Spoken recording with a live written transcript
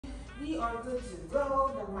We are good to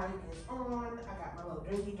go. The mic is on. I got my little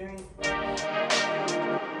drinky drink.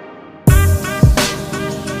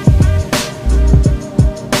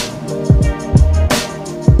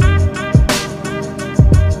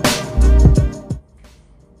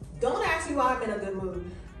 Don't ask me why I'm in a good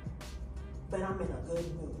mood, but I'm in a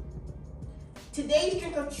good mood. Today's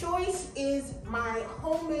drink of choice is my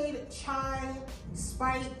homemade chai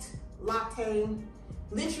spiked latte.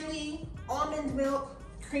 Literally almond milk,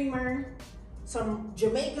 creamer, some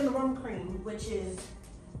Jamaican rum cream, which is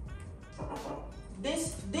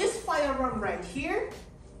this fire rum right here,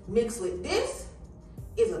 mixed with this,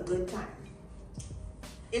 is a good time.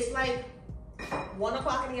 It's like 1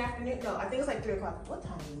 o'clock in the afternoon. No, I think it's like 3 o'clock. What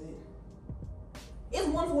time is it? It's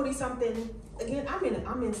 1:40 something. Again,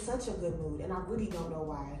 I'm in such a good mood, and I really don't know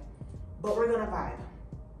why, but we're gonna vibe.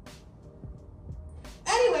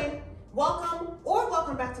 Anyway, welcome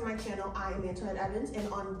back to my channel. I am Antoinette, and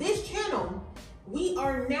on this channel, we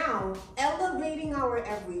are now elevating our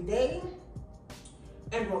everyday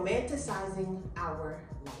and romanticizing our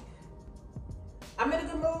life. I'm in a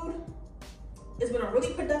good mood. It's been a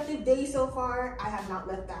really productive day so far. I have not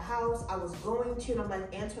left the house. I was going to, and I'm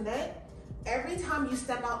like, Antoinette, every time you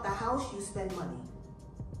step out the house, you spend money.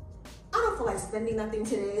 I don't feel like spending nothing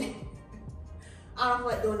today. I don't feel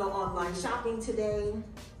like doing no online shopping today.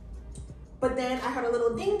 But then I heard a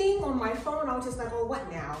little ding ding on my phone. I was just like, oh,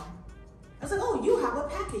 what now? I was like, oh, you have a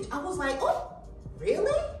package. I was like, oh,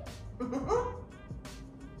 really?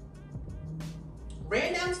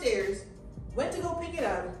 Ran downstairs, went to go pick it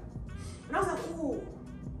up. And I was like, ooh,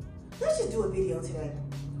 let's just do a video today.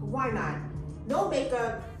 Why not? No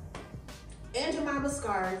makeup, and Jemima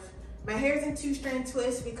scarf. My hair's in 2-strand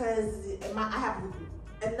twist because I have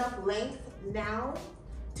enough length now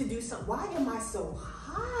to do some. Why am I so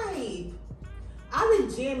hype? I've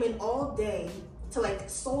been jamming all day to like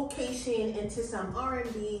soulcation into some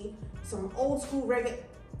R&B, some old school reggae.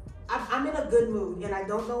 I'm in a good mood, and I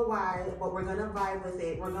don't know why, but we're gonna vibe with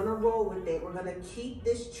it. We're gonna roll with it. We're gonna keep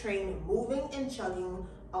this train moving and chugging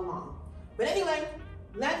along. But anyway,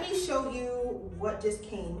 let me show you what just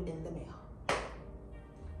came in the mail.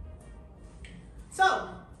 So,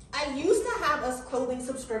 I used to have a clothing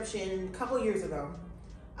subscription a couple years ago.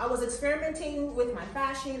 I was experimenting with my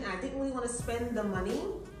fashion, and I didn't really want to spend the money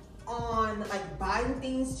on like buying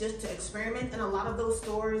things just to experiment. And a lot of those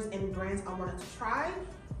stores and brands I wanted to try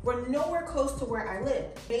were nowhere close to where I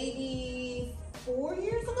lived. Maybe 4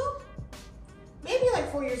 years ago? Maybe like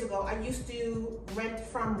 4 years ago, I used to rent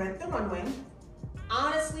from Rent the Runway.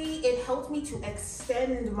 Honestly, it helped me to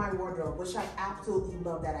extend my wardrobe, which I absolutely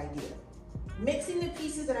love that idea. Mixing the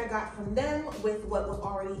pieces that I got from them with what was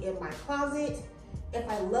already in my closet. If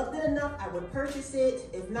I loved it enough, I would purchase it.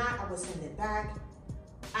 If not, I would send it back.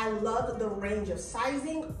 I loved the range of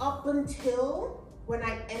sizing up until when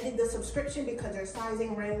I ended the subscription because their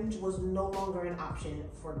sizing range was no longer an option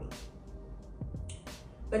for me.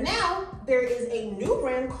 But now there is a new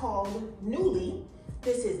brand called Nuuly.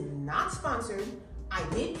 This is not sponsored. I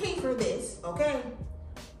did pay for this, okay?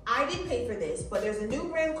 I did pay for this, but there's a new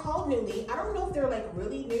brand called Nuuly. I don't know if they're like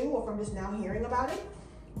really new or if I'm just now hearing about it,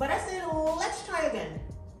 but I said, let's try again.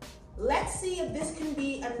 Let's see if this can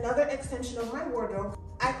be another extension of my wardrobe.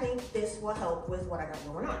 I think this will help with what I got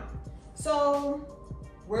going on. So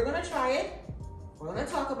we're gonna try it. We're gonna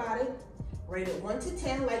talk about it. Rate it 1 to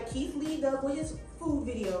 10 like Keith Lee does with his food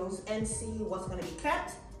videos and see what's gonna be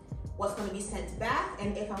kept, what's gonna be sent back,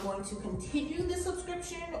 and if I'm going to continue this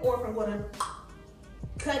subscription or if I'm gonna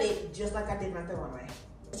cut it just like I did Rent the Runway.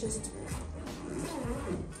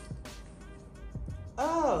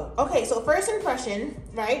 Oh, okay, so first impression,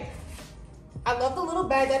 right? I love the little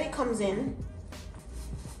bag that it comes in.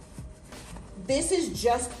 This is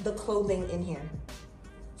just the clothing in here.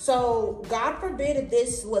 So God forbid if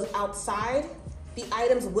this was outside, the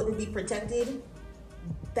items wouldn't be protected.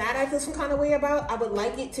 That I feel some kind of way about. I would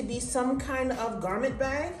like it to be some kind of garment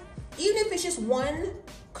bag, even if it's just one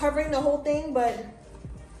covering the whole thing, but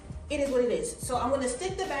it is what it is. So I'm gonna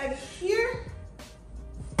stick the bag here.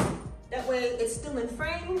 That way it's still in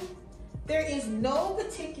frame. There is no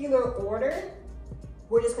particular order.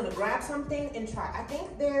 We're just gonna grab something and try. I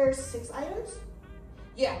think there's 6 items.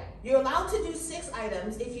 Yeah, you're allowed to do 6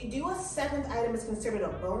 items. If you do a 7th item, it's considered a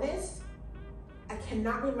bonus. I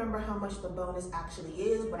cannot remember how much the bonus actually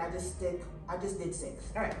is, but I just did 6.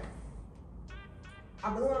 All right.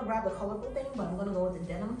 I really wanna grab the colorful thing, but I'm gonna go with the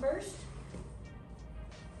denim first.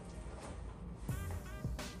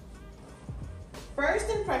 First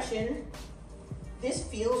impression, this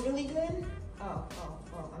feels really good. Oh,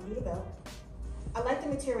 undo the belt. I like the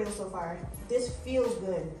material so far. This feels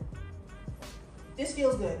good. This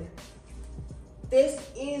feels good. This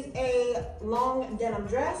is a long denim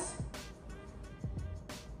dress.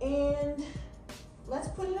 And let's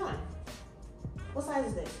put it on. What size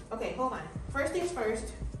is this? Okay, hold on. First things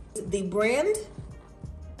first, the brand,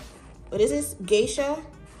 what is this? Geisha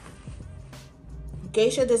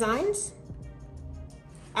Designs.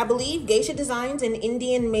 I believe Geisha Designs, an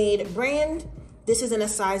Indian made brand. This is in a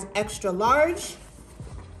size extra large.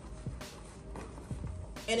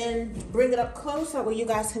 And then bring it up close so where you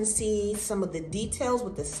guys can see some of the details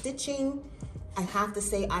with the stitching. I have to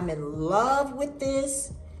say I'm in love with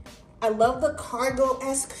this. I love the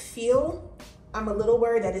cargo-esque feel. I'm a little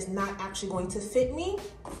worried that it's not actually going to fit me.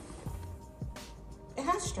 It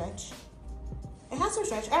has stretch. It has some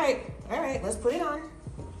stretch. All right, let's put it on.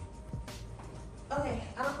 Okay,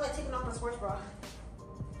 I don't feel like taking off my sports bra.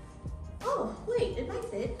 Oh, wait, it might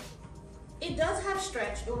fit. It does have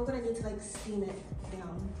stretch, and we're gonna need to like steam it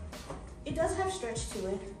down. It does have stretch to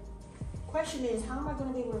it. Question is, how am I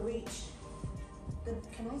gonna be able to reach?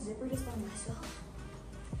 Can I zipper this by myself?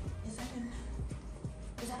 Is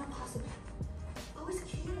that impossible? Oh, it's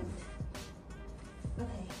cute.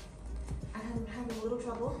 Okay, I'm having a little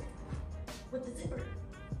trouble with the zipper.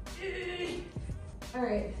 All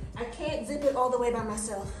right, I can't zip it all the way by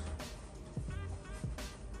myself.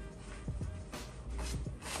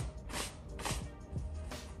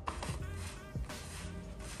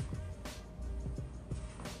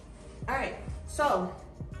 All right, so,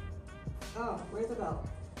 oh, where's the belt?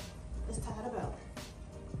 Let's tie the belt.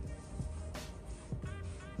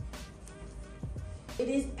 It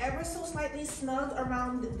is ever so slightly snug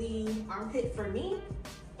around the armpit for me.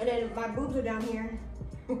 And then my boobs are down here.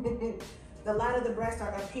 The light of the breasts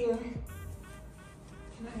are up here.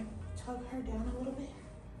 Can I tug her down a little bit?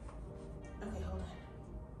 Okay, hold on.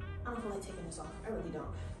 I don't feel like taking this off. I really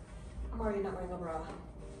don't. I'm already not wearing a bra.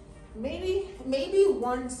 Maybe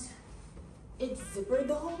once it's zippered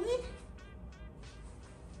the whole way.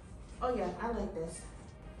 Oh yeah, I like this.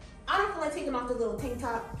 I don't feel like taking off the little tank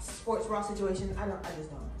top sports bra situation. I just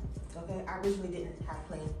don't. Okay, I originally didn't have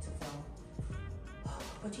plans to film.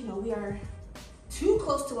 But you know, we are too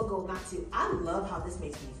close to a goal not to. I love how this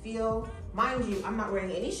makes me feel. Mind you, I'm not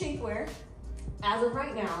wearing any shapewear as of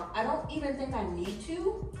right now. I don't even think I need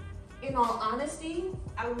to. In all honesty,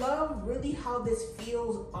 I love really how this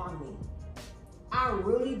feels on me. I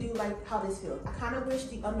really do like how this feels. I kind of wish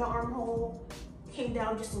the underarm hole came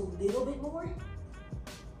down just a little bit more.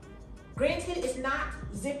 Granted, it's not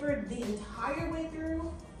zippered the entire way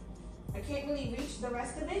through. I can't really reach the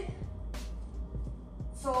rest of it.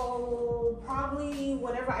 So probably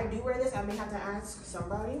whenever I do wear this, I may have to ask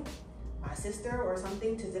somebody, my sister or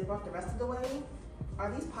something, to zip up the rest of the way.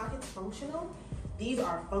 Are these pockets functional? These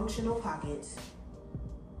are functional pockets.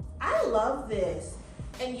 I love this.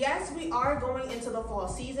 And yes, we are going into the fall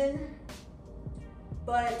season,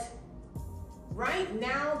 but right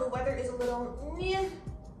now the weather is a little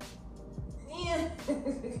yeah.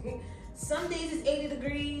 Some days it's 80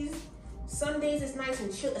 degrees. Some days it's nice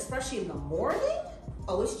and chill, especially in the morning.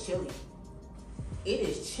 Oh, it's chilly. It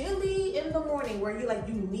is chilly in the morning where you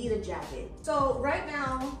need a jacket. So right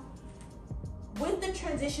now, with the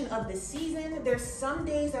transition of the season, there's some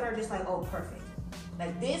days that are just like, oh, perfect.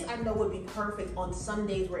 Like this, I know would be perfect on some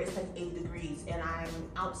days where it's like 80 degrees and I'm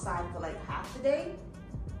outside for like half the day.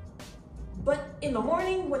 But in the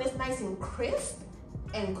morning when it's nice and crisp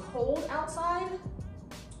and cold outside,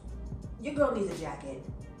 your girl needs a jacket.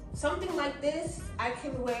 Something like this, I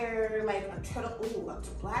can wear like a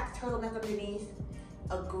black turtleneck underneath,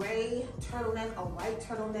 a gray turtleneck, a white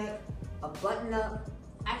turtleneck, a button up.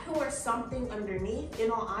 I can wear something underneath.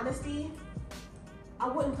 In all honesty, I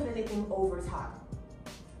wouldn't put anything over top.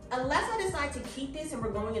 Unless I decide to keep this and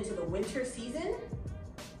we're going into the winter season,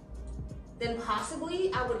 then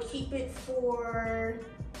possibly I would keep it for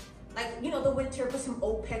the winter, put some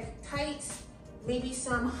OPEC tights, maybe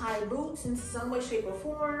some high boots in some way, shape, or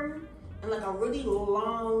form, and like a really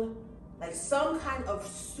long, like some kind of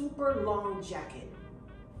super long jacket.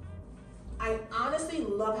 I honestly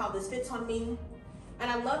love how this fits on me. And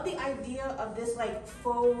I love the idea of this like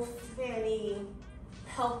faux fanny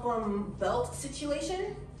help belt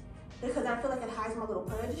situation, because I feel like it hides my little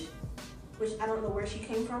pudge, which I don't know where she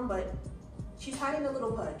came from, but she's hiding a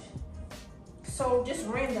little pudge. So just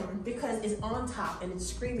random, because it's on top and it's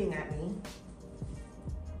screaming at me.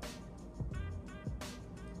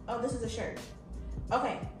 Oh, this is a shirt.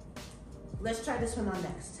 Okay, let's try this one on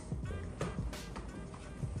next.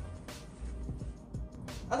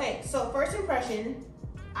 Okay, so first impression,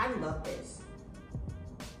 I love this.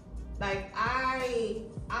 Like I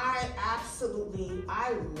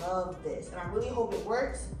love this, and I really hope it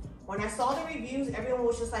works When I saw the reviews, everyone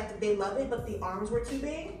was just like, they love it, but the arms were too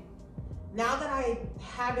big. Now that I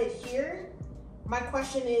have it here, my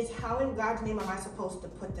question is, how in God's name am I supposed to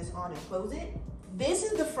put this on and close it? This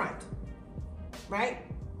is the front, right?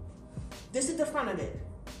 This is the front of it.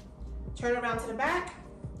 Turn around to the back.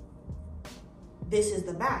 This is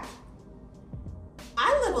the back.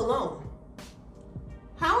 I live alone.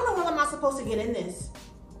 How in the world am I supposed to get in this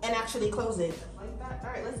and actually close it? Like that?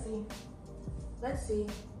 All right, let's see. Let's see.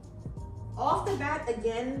 Off the bat,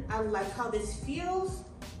 again, I like how this feels.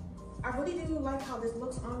 I really do like how this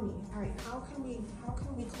looks on me. All right, how can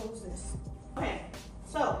we close this? Okay,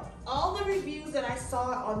 so all the reviews that I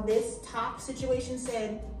saw on this top situation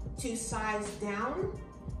said to size down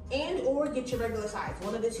and or get your regular size,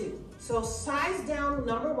 one of the two. So size down,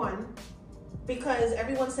 number one, because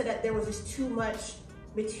everyone said that there was just too much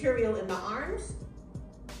material in the arms.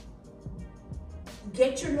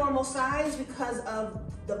 Get your normal size because of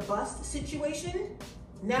the bust situation.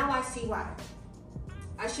 Now I see why.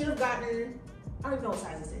 I should have gotten, I don't even know what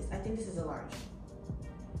size this is. I think this is a large.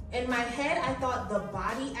 In my head, I thought the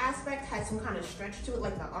body aspect had some kind of stretch to it,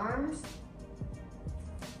 like the arms.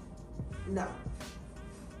 No.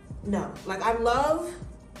 No, like I love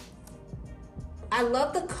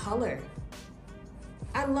the color.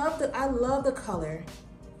 I love the color.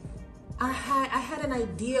 I had an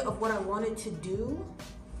idea of what I wanted to do,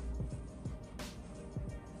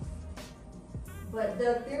 but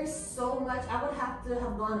there's so much. I would have to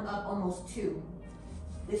have gone up almost 2.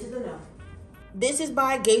 This is enough. This is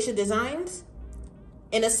by Geisha Designs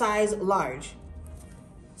in a size large.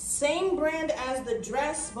 Same brand as the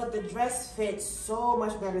dress, but the dress fits so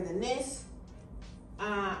much better than this.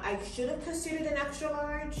 I should have considered an extra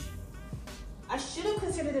large.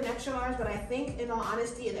 But I think, in all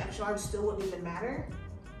honesty, an extra large still wouldn't even matter.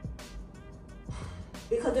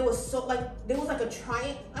 Because there was like a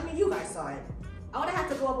triangle. I mean, you guys saw it. I would have had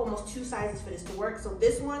to go up almost 2 sizes for this to work. So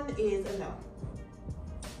this one is a no.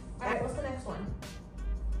 All right, what's the next one?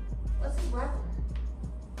 What's this black one?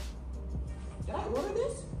 Did I order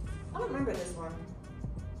this? I don't remember this one.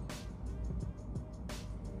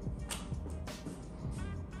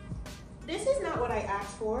 This is not what I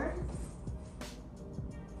asked for.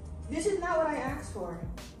 This is not what I asked for.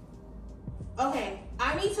 Okay,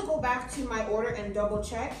 I need to go back to my order and double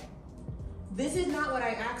check. This is not what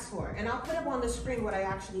I asked for. And I'll put up on the screen what I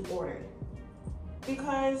actually ordered.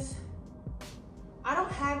 Because I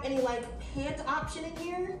don't have any like pant option in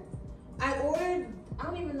here. I ordered, I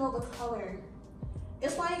don't even know the color.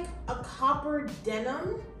 It's like a copper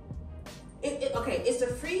denim. Okay, it's a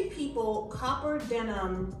Free People copper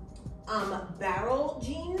denim barrel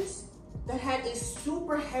jeans that had a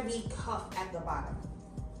super heavy cuff at the bottom.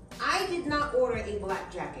 I did not order a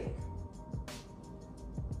black jacket.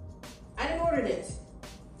 I didn't order this.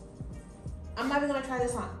 I'm not even gonna try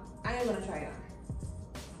this on. I am gonna try it on.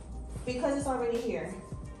 Because it's already here.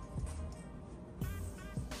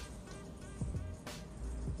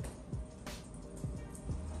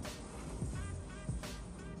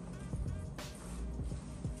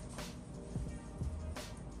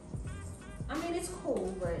 I mean, it's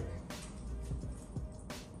cool, but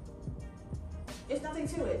it's nothing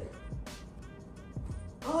to it.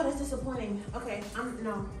 Oh, that's disappointing. Okay,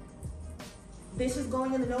 no. This is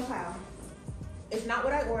going in the no pile. It's not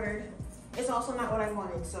what I ordered. It's also not what I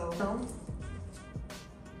wanted, so no.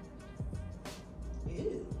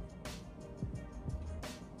 Ew.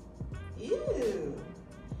 Ew.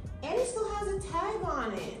 And it still has a tag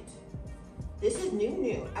on it. This is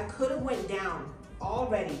new. I could have went down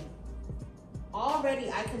already. Already,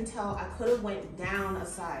 I can tell I could have went down a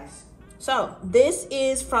size. So this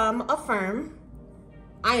is from Affirm.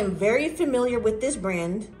 I am very familiar with this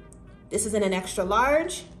brand. This is in an extra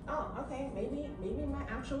large. Oh, okay, maybe my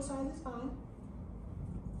actual size is fine.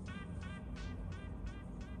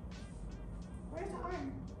 Where's the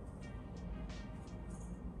arm?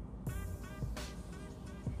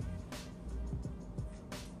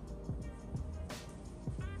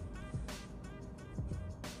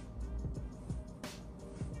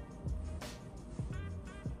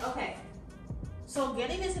 Okay, so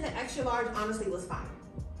getting this in an extra large honestly was fine.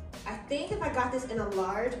 I think if I got this in a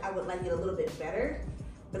large, I would like it a little bit better,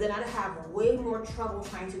 but then I'd have way more trouble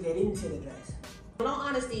trying to get into the dress. In all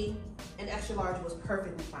honesty, an extra large was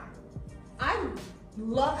perfectly fine. I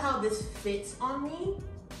love how this fits on me.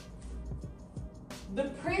 The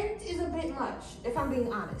print is a bit much, if I'm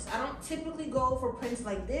being honest. I don't typically go for prints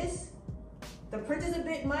like this. The print is a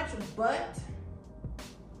bit much, but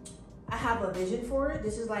I have a vision for it.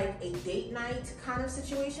 This is like a date night kind of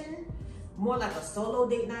situation. More like a solo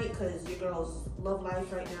date night because your girl's love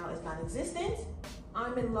life right now is non-existent.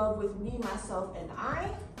 I'm in love with me, myself, and I.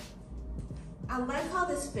 I like how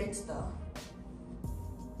this fits though.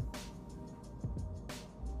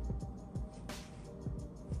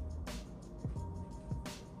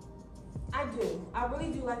 I do. I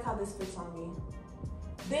really do like how this fits on me.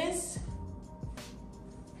 This,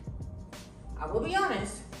 I will be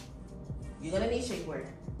honest, you're gonna need shapewear.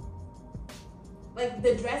 Like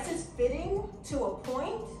the dress is fitting to a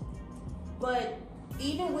point, but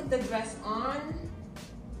even with the dress on,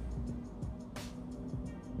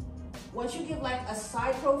 once you give like a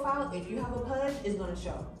side profile, if you have a pudge, it's gonna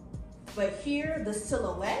show. But here, the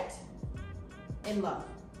silhouette, in love.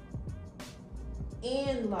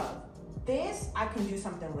 In love. This, I can do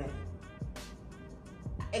something with.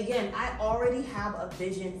 Again, I already have a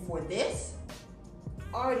vision for this.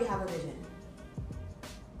 Already have a vision.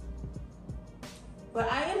 But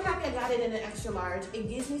I am happy I got it in an extra large. It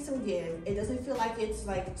gives me some give. It doesn't feel like it's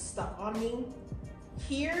like stuck on me.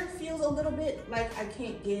 Here feels a little bit like I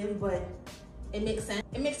can't give, but it makes sense.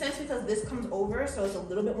 It makes sense because this comes over, so it's a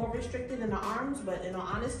little bit more restricted in the arms, but in all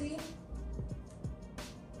honesty,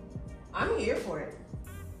 I'm here for it.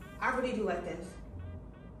 I really do like this.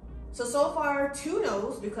 So far, 2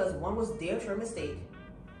 no's because one was damn sure a mistake.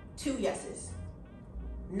 2 yeses.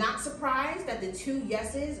 Not surprised that the 2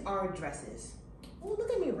 yeses are dresses. Oh,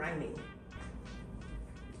 look at me rhyming.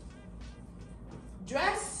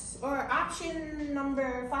 Dress or option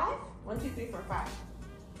number 5? 1, 2, 3, 4, 5.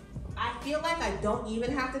 I feel like I don't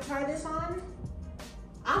even have to try this on.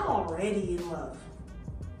 I'm already in love.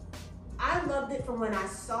 I loved it from when I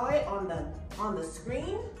saw it on the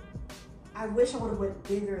screen. I wish I would have went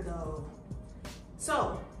bigger though.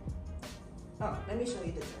 So, let me show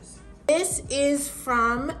you the dress. This is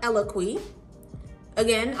from Eloquii.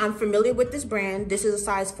 Again, I'm familiar with this brand. This is a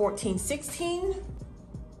size 14-16.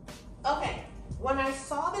 Okay, when I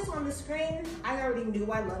saw this on the screen, I already knew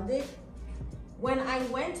I loved it. When I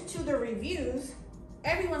went to the reviews,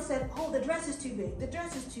 everyone said, oh, the dress is too big. The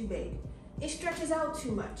dress is too big. It stretches out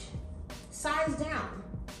too much. Size down.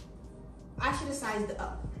 I should have sized it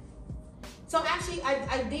up. So actually,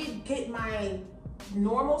 I did get my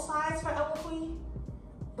normal size for Eloquii,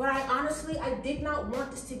 but I did not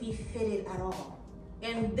want this to be fitted at all.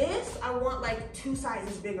 And this, I want like 2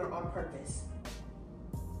 sizes bigger on purpose.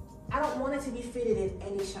 I don't want it to be fitted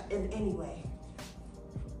in any way.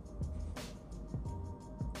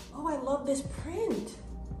 Oh, I love this print.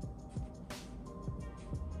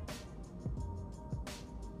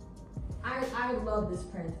 I love this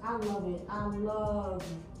print. I love it.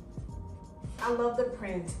 I love the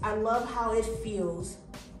print. I love how it feels.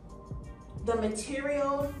 The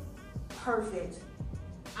material, perfect.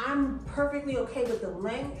 I'm perfectly okay with the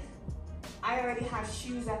length. I already have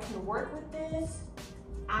shoes that can work with this.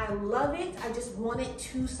 I love it. I just want it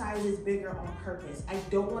 2 sizes bigger on purpose. I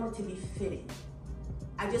don't want it to be fitted.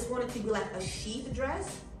 I just want it to be like a sheath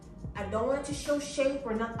dress. I don't want it to show shape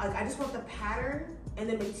or nothing. I just want the pattern and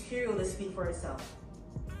the material to speak for itself.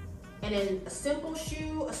 And then a simple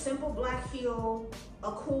shoe, a simple black heel,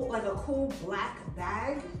 a cool black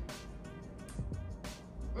bag.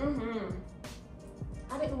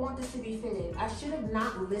 I didn't want this to be fitted. I should have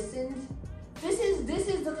not listened. This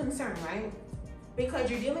is the concern, right? Because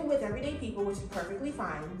you're dealing with everyday people, which is perfectly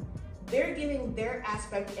fine. They're giving their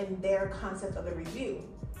aspect and their concept of the review.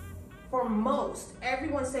 For most,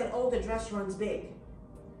 everyone said, oh, the dress runs big.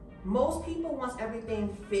 Most people want everything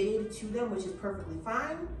fitted to them, which is perfectly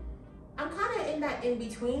fine. I'm kind of in that in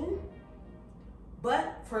between.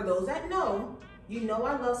 But for those that know, you know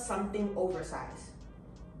I love something oversized.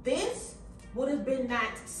 This would have been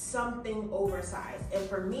that something oversized. And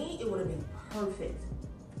for me, it would have been perfect.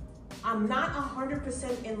 I'm not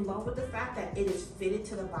 100% in love with the fact that it is fitted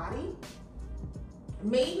to the body.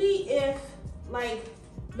 Maybe if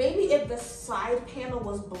the side panel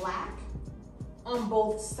was black on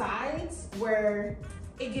both sides, where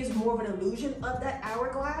it gives more of an illusion of that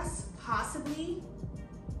hourglass, possibly.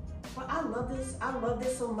 But I love this. I love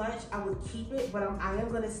this so much. I would keep it, but I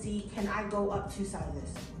am gonna see, can I go up 2 sizes?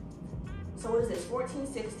 So what is this, 14,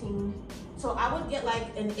 16? So I would get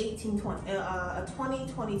like an 18, 20, a 20,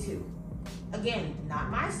 22. Again, not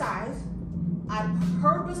my size. I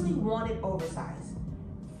purposely wanted oversized.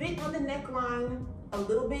 Fit on the neckline a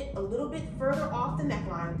little bit further off the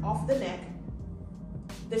neckline, off the neck.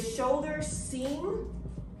 The shoulder seam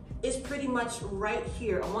is pretty much right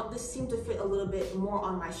here. I want this seam to fit a little bit more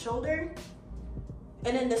on my shoulder.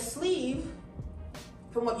 And then the sleeve,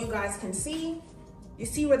 from what you guys can see, you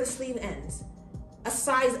see where the sleeve ends. A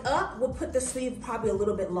size up will put the sleeve probably a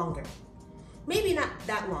little bit longer. Maybe not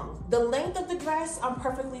that long. The length of the dress, I'm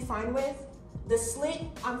perfectly fine with. The slit,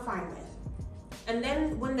 I'm fine with. And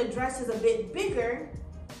then when the dress is a bit bigger,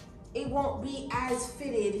 it won't be as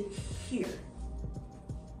fitted here.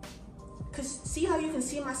 Cause see how you can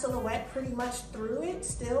see my silhouette pretty much through it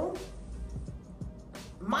still?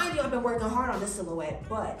 Mind you, I've been working hard on this silhouette,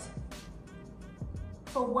 but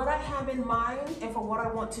for what I have in mind and for what I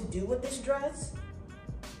want to do with this dress,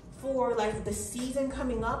 for like the season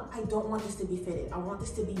coming up, I don't want this to be fitted. I want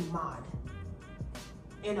this to be mod.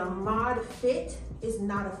 And a mod fit is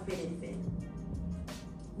not a fitted fit.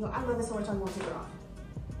 You know, I love it so much I want to take it off.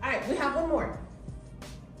 All right, we have one more.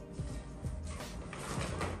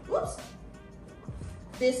 Whoops.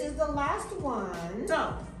 This is the last one.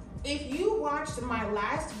 So, if you watched my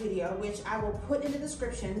last video, which I will put in the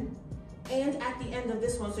description and at the end of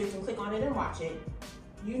this one so you can click on it and watch it,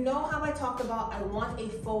 you know how I talked about I want a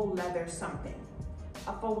faux leather something.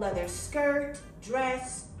 A faux leather skirt,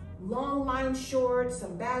 dress, long line shorts,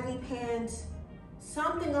 some baggy pants,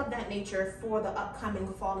 something of that nature for the upcoming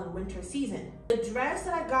fall and winter season. The dress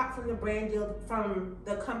that I got from the brand deal from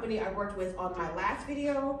the company I worked with on my last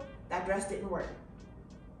video, that dress didn't work.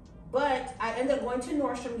 But I ended up going to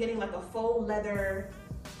Nordstrom getting like a faux leather,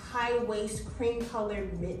 high waist, cream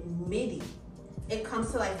colored midi. It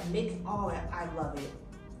comes to like mid, oh, I love it.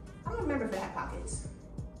 I don't remember if it had pockets.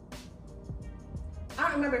 I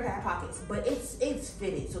don't remember if it had pockets, but it's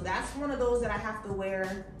fitted. So that's one of those that I have to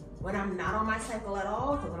wear when I'm not on my cycle at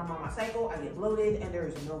all, because when I'm on my cycle, I get bloated and there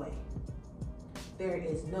is no way. There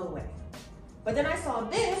is no way. But then I saw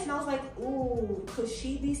this and I was like, ooh, could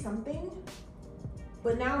she be something?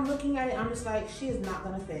 But now I'm looking at it, I'm just like, she is not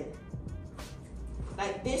gonna fit.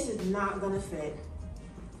 Like, this is not gonna fit.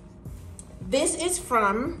 This is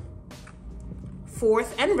from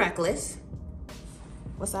Fourth and Reckless.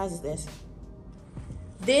 What size is this?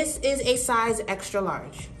 This is a size extra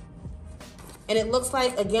large. And it looks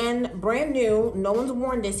like, again, brand new. No one's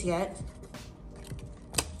worn this yet.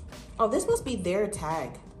 Oh, this must be their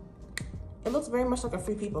tag. It looks very much like a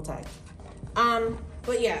Free People tag.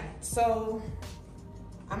 But yeah, so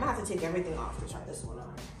I'm gonna have to take everything off to try this one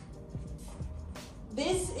on.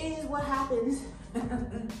 This is what happens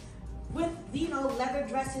with, you know, leather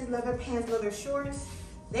dresses, leather pants, leather shorts.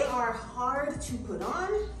 They are hard to put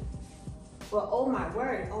on. Well, oh my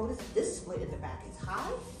word. Oh, this split in the back is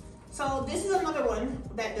high. So this is another one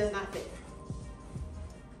that does not fit.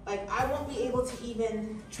 Like, I won't be able to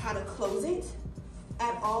even try to close it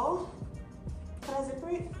at all. Can I zipper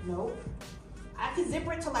it? Nope. I can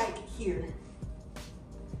zipper it to like here.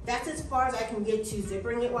 That's as far as I can get to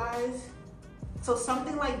zippering it wise. So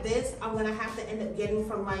something like this, I'm gonna have to end up getting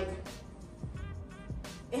from like,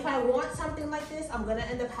 if I want something like this, I'm gonna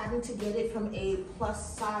end up having to get it from a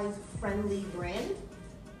plus size friendly brand.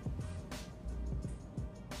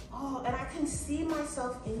 Oh, and I can see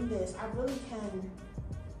myself in this, I really can.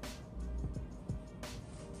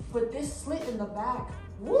 But this slit in the back,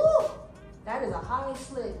 woo! That is a high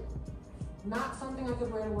slit. Not something I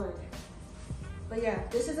could wear to work. But yeah,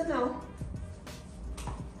 this is a no.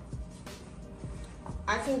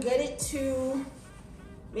 I can get it to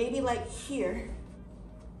maybe like here,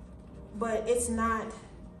 but it's not.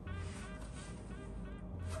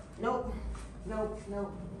 Nope, nope,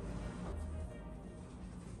 nope.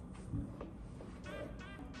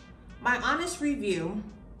 My honest review,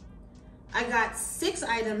 I got 6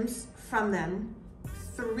 items from them.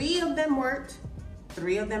 3 of them worked,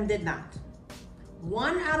 3 of them did not.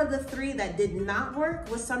 1 out of the 3 that did not work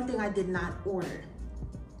was something I did not order.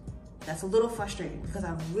 That's a little frustrating because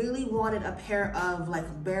I really wanted a pair of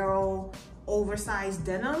like barrel oversized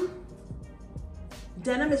denim.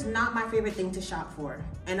 Denim is not my favorite thing to shop for.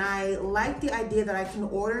 And I like the idea that I can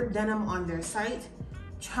order denim on their site,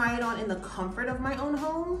 try it on in the comfort of my own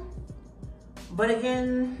home. But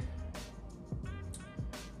again,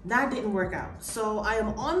 that didn't work out. So I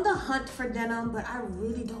am on the hunt for denim, but I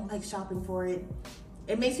really don't like shopping for it.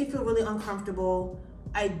 It makes me feel really uncomfortable.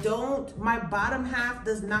 My bottom half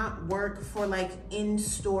does not work for like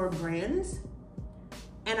in-store brands.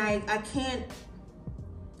 And I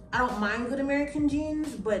don't mind Good American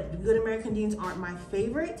jeans, but Good American jeans aren't my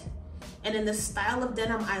favorite. And in the style of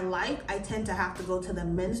denim I like, I tend to have to go to the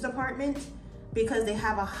men's department because they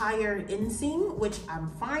have a higher inseam, which I'm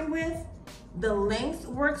fine with. The length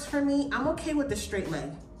works for me. I'm okay with the straight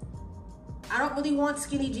leg. I don't really want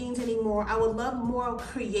skinny jeans anymore. I would love more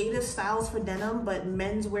creative styles for denim, but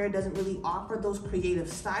menswear doesn't really offer those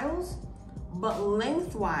creative styles. But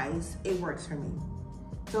lengthwise, it works for me.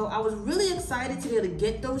 So I was really excited to be able to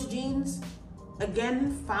get those jeans.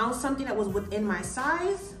 Again, found something that was within my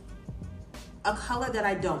size, a color that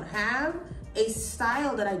I don't have, a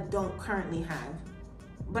style that I don't currently have.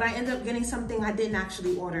 but I ended up getting something I didn't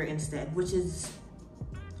actually order instead, which is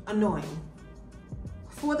annoying.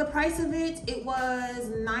 For the price of it, it was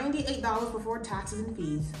 $98 before taxes and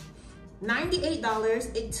fees.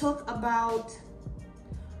 $98. It took about,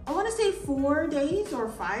 I want to say 4 days or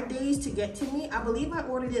 5 days to get to me. I believe I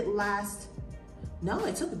ordered it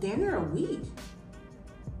it took damn near a week.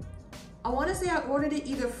 I want to say I ordered it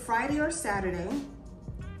either Friday or Saturday.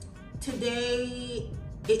 Today,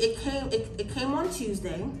 it came on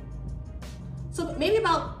Tuesday. So maybe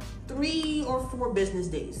about 3 or 4 business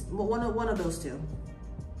days, one of those two.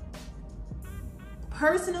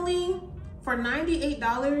 Personally, for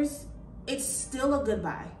 $98, it's still a good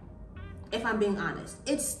buy. If I'm being honest,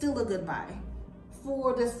 it's still a good buy.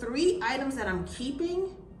 For the 3 items that I'm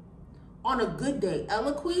keeping, on a good day,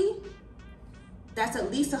 Eloquii, that's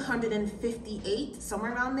at least $158,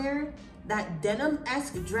 somewhere around there. That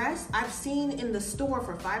denim-esque dress I've seen in the store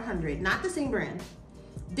for $500, not the same brand.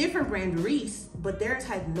 Different brand, Reese, but their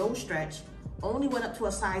type no stretch only went up to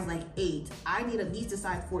a size like 8. I need at least a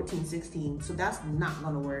size 14, 16, so that's not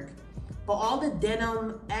gonna work. But all the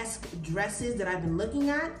denim-esque dresses that I've been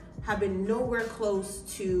looking at have been nowhere close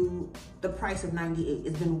to the price of $98.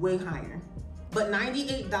 It's been way higher. But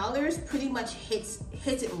 $98 pretty much hits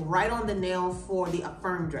it right on the nail for the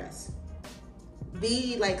Affirm dress.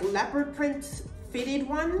 The like leopard print fitted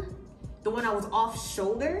one, the one I was off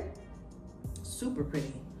shoulder, super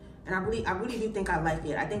pretty. And I really do think I like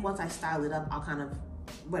it. I think once I style it up, I'll kind of,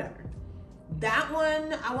 whatever. That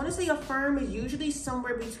one, I wanna say Affirm is usually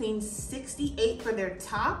somewhere between $68 for their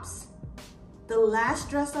tops. The last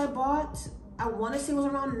dress I bought, I wanna say was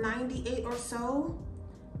around $98 or so,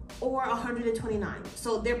 or $129.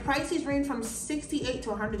 So their prices range from $68 to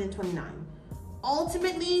 $129.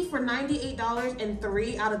 Ultimately, for $98 and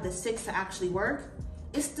 3 out of the 6 to actually work,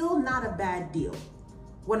 it's still not a bad deal.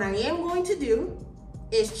 What I am going to do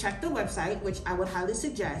is check the website, which I would highly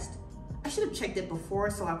suggest. I should have checked it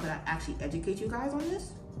before so I could actually educate you guys on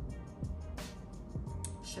this.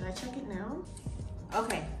 Should I check it now?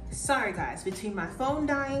 Okay, sorry guys, between my phone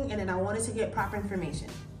dying and then I wanted to get proper information.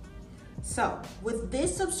 So with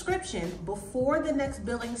this subscription, before the next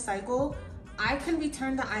billing cycle, I can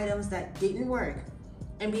return the items that didn't work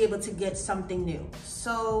and be able to get something new.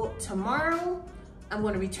 So tomorrow, I'm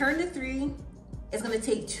gonna return the 3. It's gonna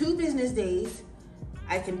take 2 business days.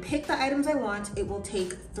 I can pick the items I want. It will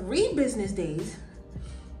take 3 business days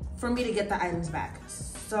for me to get the items back.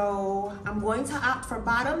 So I'm going to opt for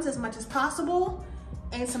bottoms as much as possible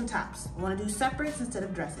and some tops. I wanna do separates instead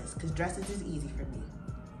of dresses because dresses is easy for me.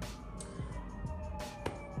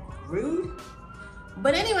 Rude.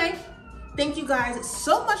 But anyway, thank you guys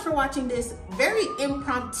so much for watching this very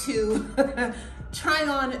impromptu try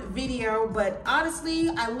on video, but honestly,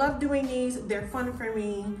 I love doing these. They're fun for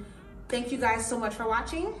me. Thank you guys so much for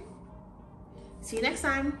watching. See you next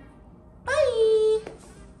time. Bye.